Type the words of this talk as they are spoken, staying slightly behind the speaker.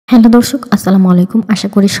Hello দর্শক, আসসালামু আলাইকুম। আশা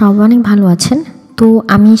করি সবাই অনেক ভালো আছেন। তো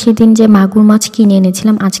আমি সেদিন যে মাগুর মাছ কিনে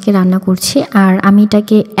এনেছিলাম আজকে রান্না করছি। আর আমি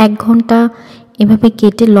এটাকে 1 ঘন্টা এভাবে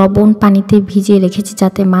কেটে লবণ পানিতে ভিজিয়ে রেখেছি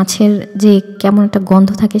যাতে মাছের যে কেমন একটা গন্ধ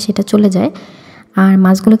থাকে সেটা চলে যায়। আর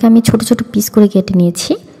মাছগুলোকে আমি ছোট ছোট পিস করে কেটে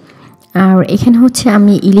নিয়েছি। আর এখানে হচ্ছে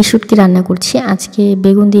আমি ইলিশ শুটকি রান্না করছি। আজকে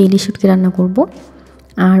বেগুন দিয়ে ইলিশ শুটকি রান্না করব।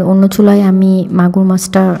 আর অন্য চুলায় আমি মাগুর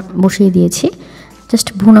মাছটা বসিয়ে দিয়েছি, জাস্ট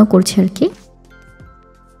ভুনা করছি আর কি।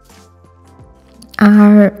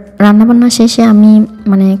 আর রান্নাবান্না শেষে আমি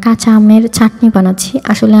কাঁচা আমের চাটনি বানাচ্ছি।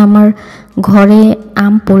 আসলে আমার ঘরে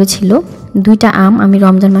আম পড়েছিল, 2টা আম আমি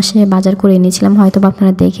রমজান মাসে বাজার করে এনেছিলাম, হয়তো বা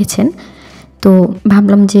আপনারা দেখেছেন। তো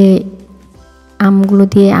ভাবলাম যে আমগুলো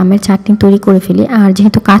দিয়ে আমের চাটনি তৈরি করে ফেলি। আর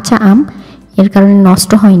যেহেতু কাঁচা আম, এর কারণে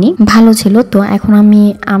নষ্ট হয়নি, ভালো ছিল। তো এখন আমি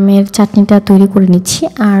আমের চাটনিটা তৈরি করে নিচ্ছি।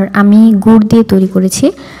 আর আমি গুড় দিয়ে তৈরি করেছি,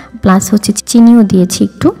 প্লাস হচ্ছে চিনিও দিয়েছি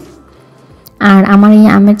একটু। আর আমার এই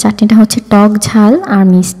আমের চাটনিটা হচ্ছে টক, ঝাল আর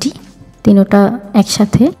মিষ্টি, তিনোটা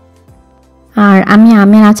একসাথে। আর আমি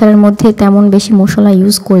আমের আচারের মধ্যে তেমন বেশি মশলা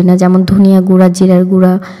ইউজ করি না, যেমন ধনিয়া গুঁড়া, জিরার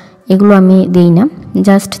গুঁড়া, এগুলো আমি দিই না।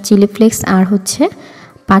 জাস্ট চিলি ফ্লেক্স আর হচ্ছে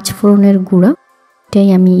 5 ফোড়নের গুঁড়া, এটাই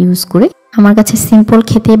আমি ইউজ করি। আমার কাছে সিম্পল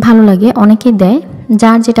খেতে ভালো লাগে। অনেকেই দেয়,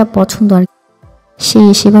 যার যেটা পছন্দ আর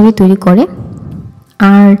সেভাবে তৈরি করে।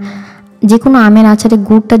 আর যে কোনো আমের আচারে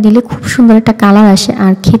গুড়টা দিলে খুব সুন্দর একটা কালার আসে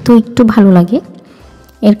আর খেতেও একটু ভালো লাগে,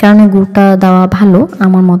 এর কারণে গুড়টা দেওয়া ভালো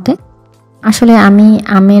আমার মতে। আসলে আমি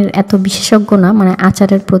আমের এত বিশেষজ্ঞ না,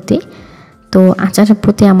 আচারের প্রতি। তো আচারের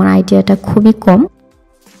প্রতি আমার আইডিয়াটা খুবই কম।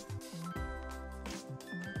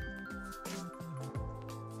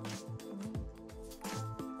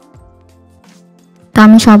 তা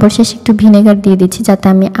আমি সর্বশেষ একটু ভিনেগার দিয়ে দিচ্ছি যাতে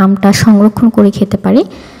আমি আমটা সংরক্ষণ করে খেতে পারি,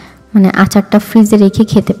 আচারটা ফ্রিজে রেখে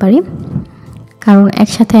খেতে পারি, কারণ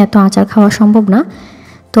একসাথে এত আচার খাওয়া সম্ভব না।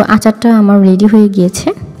 তো আচারটা আমার রেডি হয়ে গিয়েছে।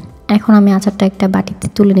 এখন আমি আচারটা একটা বাটিতে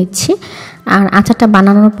তুলে নিচ্ছি। আর আচারটা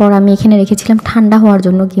বানানোর পর আমি এখানে রেখেছিলাম ঠান্ডা হওয়ার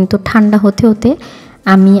জন্য, কিন্তু ঠান্ডা হতে হতে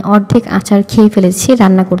আমি অর্ধেক আচার খেয়ে ফেলেছি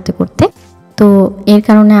রান্না করতে করতে। তো এর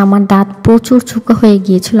কারণে আমার দাঁত প্রচুর চুকা হয়ে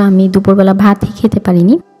গিয়েছিল, আমি দুপুরবেলা ভাতই খেতে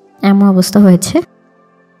পারিনি, এমন অবস্থা হয়েছে।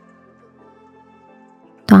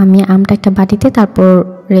 তো আমি আমটা একটা বাটিতে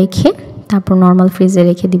তারপর নর্মাল ফ্রিজে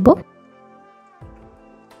রেখে দিব।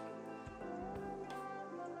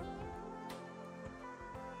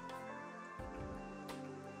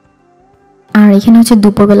 আর এখানে হচ্ছে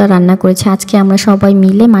দুপুরবেলা রান্না করেছে। আজকে আমরা সবাই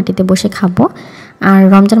মিলে মাটিতে বসে খাবো। আর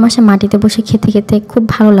রমজান মাসে মাটিতে বসে খেতে খেতে খুব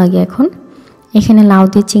ভালো লাগে এখন। এখানে লাউ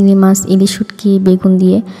দিয়ে চিংড়ি মাছ, ইলিশ শুটকি, বেগুন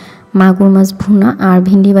দিয়ে মাগুর মাছ ভুনা আর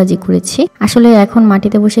ভেন্ডি ভাজি করেছি। আসলে এখন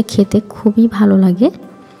মাটিতে বসে খেতে খুবই ভালো লাগে।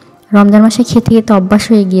 রমজান মাসে খেতে খেতে অভ্যাস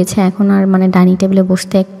হয়ে গিয়েছে, এখন আর ডাইনিং টেবিলে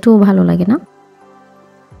বসতে একটুও ভালো লাগে না।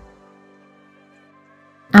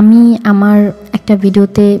 আমি আমার একটা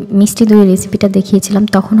ভিডিওতে মিষ্টি দইয়ের রেসিপিটা দেখিয়েছিলাম,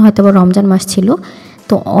 তখন হয়তো বা রমজান মাস ছিল।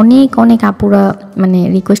 তো অনেক অনেক আপুরা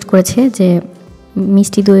রিকোয়েস্ট করেছে যে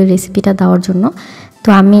মিষ্টি দইয়ের রেসিপিটা দেওয়ার জন্য। তো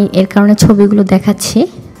আমি এর কারণে ছবিগুলো দেখাচ্ছি,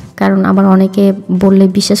 কারণ আবার অনেকে বললে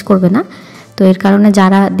বিশ্বাস করবে না। তো এর কারণে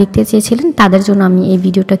যারা দেখতে চেয়েছিলেন তাদের জন্য আমি এই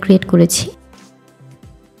ভিডিওটা ক্রিয়েট করেছি।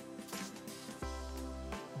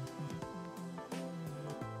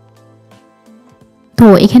 তো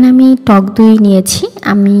এখানে আমি টক দই নিয়েছি।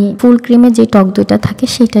 আমি ফুল ক্রিমের যে টক দইটা থাকে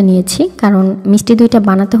সেটা নিয়েছি, কারণ মিষ্টি দইটা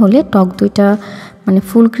বানাতে হলে টক দইটা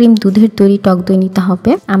ফুল ক্রিম দুধের তৈরি টক দই নিতে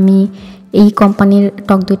হবে। আমি এই কোম্পানির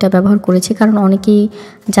টক দইটা ব্যবহার করেছি, কারণ অনেকেই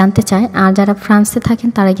জানতে চায়। আর যারা ফ্রান্সে থাকেন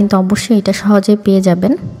তারা কিন্তু অবশ্যই এটা সহজে পেয়ে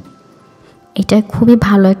যাবেন। এটা খুবই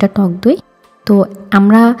ভালো একটা টক দই। তো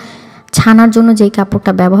আমরা ছানার জন্য যেই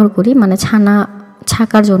কাপড়টা ব্যবহার করি, ছানা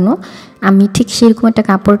ছাকার জন্য, আমি ঠিক সেরকম একটা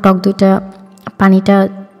কাপড় টক দইটা পানিটা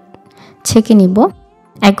ছেঁকে নিব,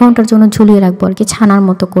 1 ঘন্টার জন্য ঝুলিয়ে রাখবো আর কি, ছানার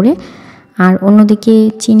মতো করে। আর অন্যদিকে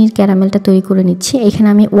চিনির ক্যারামেলটা তৈরি করে নিচ্ছি। এখানে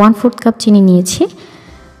আমি 1/4 কাপ চিনি নিয়েছি।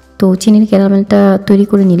 তো চিনির ক্যারামেলটা তৈরি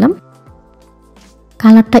করে নিলাম।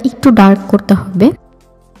 কালারটা একটু ডার্ক করতে হবে।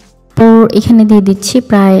 তো এখানে দিয়ে দিচ্ছি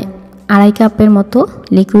প্রায় 2.5 কাপের মতো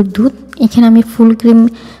লিকুইড দুধ। এখানে আমি ফুল ক্রিম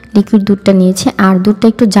লিকুইড দুধটা নিয়েছি, আর দুধটা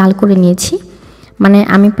একটু জাল করে নিয়েছি।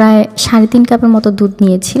 আমি প্রায় 3.5 কাপের মতো দুধ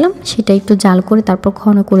নিয়েছিলাম, সেটা একটু জাল করে তারপর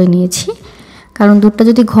ঘন করে নিয়েছি। কারণ দুধটা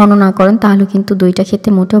যদি ঘন না করেন তাহলে কিন্তু দইটা খেতে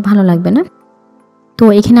মোটেও ভালো লাগবে না। তো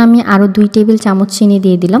এখানে আমি আরও 2 টেবিল চামচ চিনি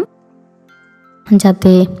দিয়ে দিলাম,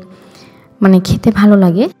 যাতে খেতে ভালো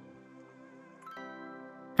লাগে।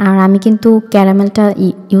 আর আমি কিন্তু ক্যারামেলটা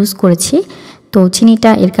ইউজ করেছি। তো চিনিটা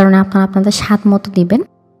এর কারণে আপনারা আপনাদের স্বাদ মতো দিবেন।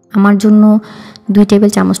 আমার জন্য 2 টেবিল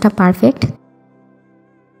চামচটা পারফেক্ট।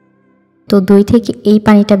 তো দই থেকে এই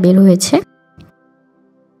পানিটা বের হয়েছে।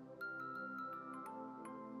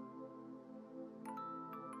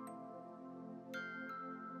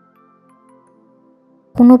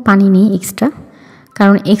 কোনো পানি নেই এক্সট্রা,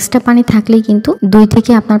 কারণ এক্সট্রা পানি থাকলেই কিন্তু দই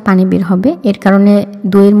থেকে আপনার পানি বের হবে। এর কারণে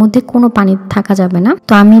দইয়ের মধ্যে কোনো পানি থাকা যাবে না।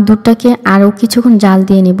 তো আমি দুধটাকে আরও কিছুক্ষণ জাল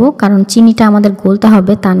দিয়ে নেব, কারণ চিনিটা আমাদের গলতে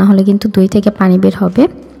হবে, তা না হলে কিন্তু দই থেকে পানি বের হবে।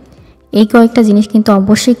 এই কয়েকটা জিনিস কিন্তু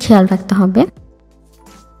অবশ্যই খেয়াল রাখতে হবে।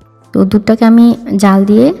 তো দুধটাকে আমি জাল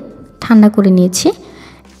দিয়ে ঠান্ডা করে নিয়েছি।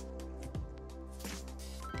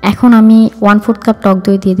 এখন আমি 1/4 কাপ টক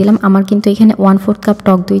দই দিয়ে দিলাম। আমার কিন্তু এখানে 1/4 কাপ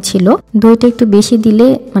টক দই ছিল। দইটা একটু বেশি দিলে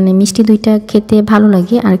মানে মিষ্টি দইটা খেতে ভালো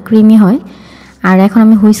লাগে আর ক্রিমি হয়। আর এখন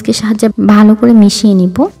আমি হুইস্কের সাহায্যে ভালো করে মিশিয়ে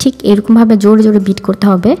নিব। ঠিক এরকমভাবে জোরে জোরে বিট করতে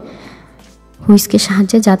হবে হুইস্কের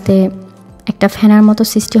সাহায্যে, যাতে একটা ফেনার মতো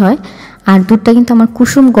সৃষ্টি হয়। আর দুধটা কিন্তু আমার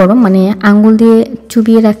কুসুম গরম, মানে আঙ্গুল দিয়ে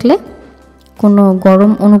চুবিয়ে রাখলে কোনো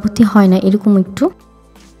গরম অনুভূতি হয় না, এরকম একটু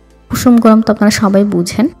কুসুম গরম তো আপনারা সবাই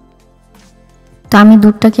বুঝেন। তো আমি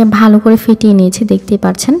দুধটাকে ভালো করে ফেটিয়ে নিয়েছি, দেখতেই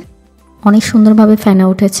পাচ্ছেন অনেক সুন্দরভাবে ফেনা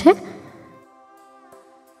উঠেছে।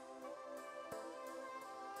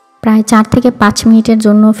 প্রায় 4 থেকে 5 মিনিটের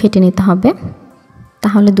জন্য ফেটে নিতে হবে,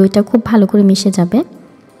 তাহলে দইটা খুব ভালো করে মিশে যাবে।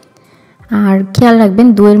 আর খেয়াল রাখবেন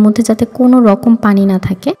দইয়ের মধ্যে যাতে কোনো রকম পানি না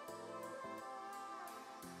থাকে।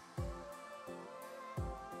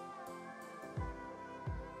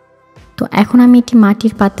 তো এখন আমি একটি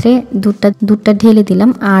মাটির পাত্রে দুধটা ঢেলে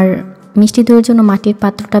দিলাম। আর মিষ্টি দইয়ের জন্য মাটির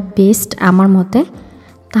পাত্রটা বেস্ট আমার মতে,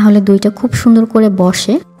 তাহলে দইটা খুব সুন্দর করে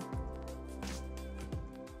বসে।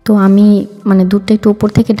 তো আমি মানে দুধটা একটু উপর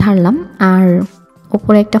থেকে ঢাললাম আর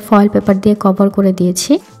উপরে একটা ফয়েল পেপার দিয়ে কভার করে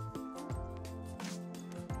দিয়েছি।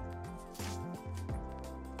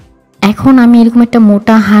 এখন আমি এরকম একটা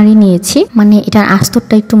মোটা হাঁড়ি নিয়েছি, মানে এটার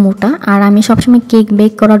আস্তরটা একটু মোটা। আর আমি সবসময় কেক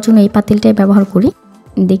বেক করার জন্য এই পাতিলটাই ব্যবহার করি,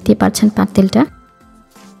 দেখতে পাচ্ছেন পাতিলটা।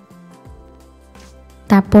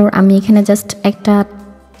 তারপর আমি এখানে জাস্ট একটা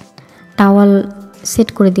টাওয়াল সেট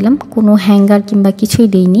করে দিলাম, কোনো হ্যাঙ্গার কিংবা কিছুই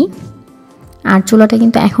দেইনি। আর চুলাটা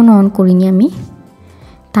কিন্তু এখনও অন করিনি আমি।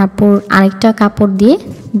 তারপর আরেকটা কাপড় দিয়ে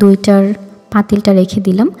দইটার পাতিলটা রেখে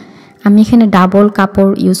দিলাম। আমি এখানে ডাবল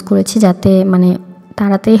কাপড় ইউজ করেছি, যাতে মানে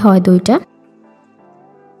তাড়াতাড়ি হয় দইটা।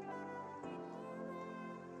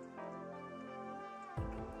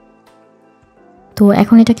 তো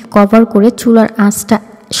এখন এটাকে কভার করে চুলার আঁচটা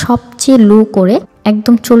সবচেয়ে লো করে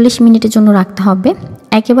একদম 40 মিনিটের জন্য রাখতে হবে।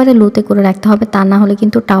 একেবারে লোতে করে রাখতে হবে, তা না হলে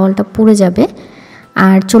কিন্তু টাওয়ালটা পুড়ে যাবে।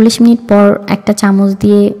 আর 40 মিনিট পর একটা চামচ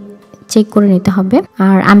দিয়ে চেক করে নিতে হবে।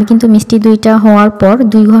 আর আমি কিন্তু মিষ্টি দইটা হওয়ার পর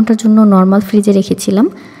 2 ঘন্টার জন্য নর্মাল ফ্রিজে রেখেছিলাম।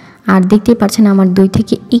 আর দেখতেই পাচ্ছেন আমার দই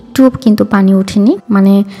থেকে একটুও কিন্তু পানি ওঠেনি,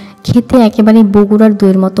 মানে খেতে একেবারে বগুড়ার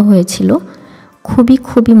দইয়ের মতো হয়েছিল।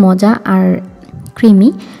 খুবই মজা আর ক্রিমি,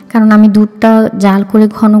 কারণ আমি দুধটা জাল করে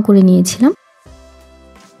ঘন করে নিয়েছিলাম।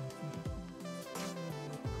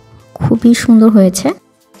 খুবই সুন্দর হয়েছে।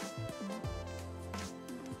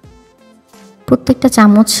 প্রত্যেকটা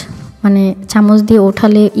চামচ দিয়ে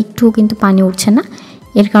ওঠালে একটুও কিন্তু পানি উঠছে না।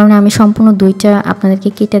 এর কারণে আমি সম্পূর্ণ দইটা আপনাদেরকে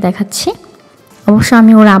কেটে দেখাচ্ছি। অবশ্য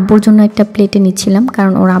আমি ওর আব্বুর জন্য একটা প্লেটে নিচ্ছিলাম,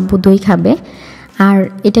 কারণ ওর আব্বু দই খাবে। আর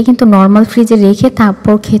এটা কিন্তু নর্মাল ফ্রিজে রেখে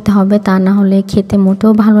তারপর খেতে হবে, তা না হলে খেতে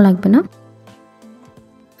মোটেও ভালো লাগবে না।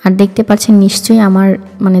 আর দেখতে পাচ্ছেন নিশ্চয়ই আমার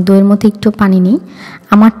মানে দইয়ের মধ্যে একটু পানি নেই।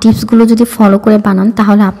 আমার টিপসগুলো যদি ফলো করে বানান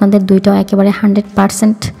তাহলে আপনাদের দইটাও একেবারে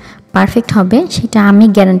 100% পারফেক্ট হবে, সেটা আমি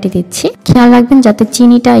গ্যারান্টি দিচ্ছি। খেয়াল রাখবেন যাতে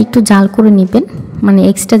চিনিটা একটু জাল করে নেবেন, মানে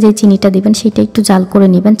এক্সট্রা যে চিনিটা দিবেন সেটা একটু জাল করে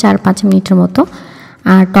নেবেন 4-5 মিনিটের মতো।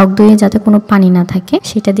 আর টক দইয়ে যাতে কোনো পানি না থাকে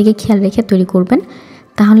সেটার দিকে খেয়াল রেখে তৈরি করবেন,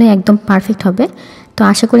 তাহলে একদম পারফেক্ট হবে। তো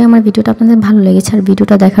আশা করি আমার ভিডিওটা আপনাদের ভালো লেগেছে, আর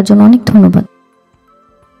ভিডিওটা দেখার জন্য অনেক ধন্যবাদ।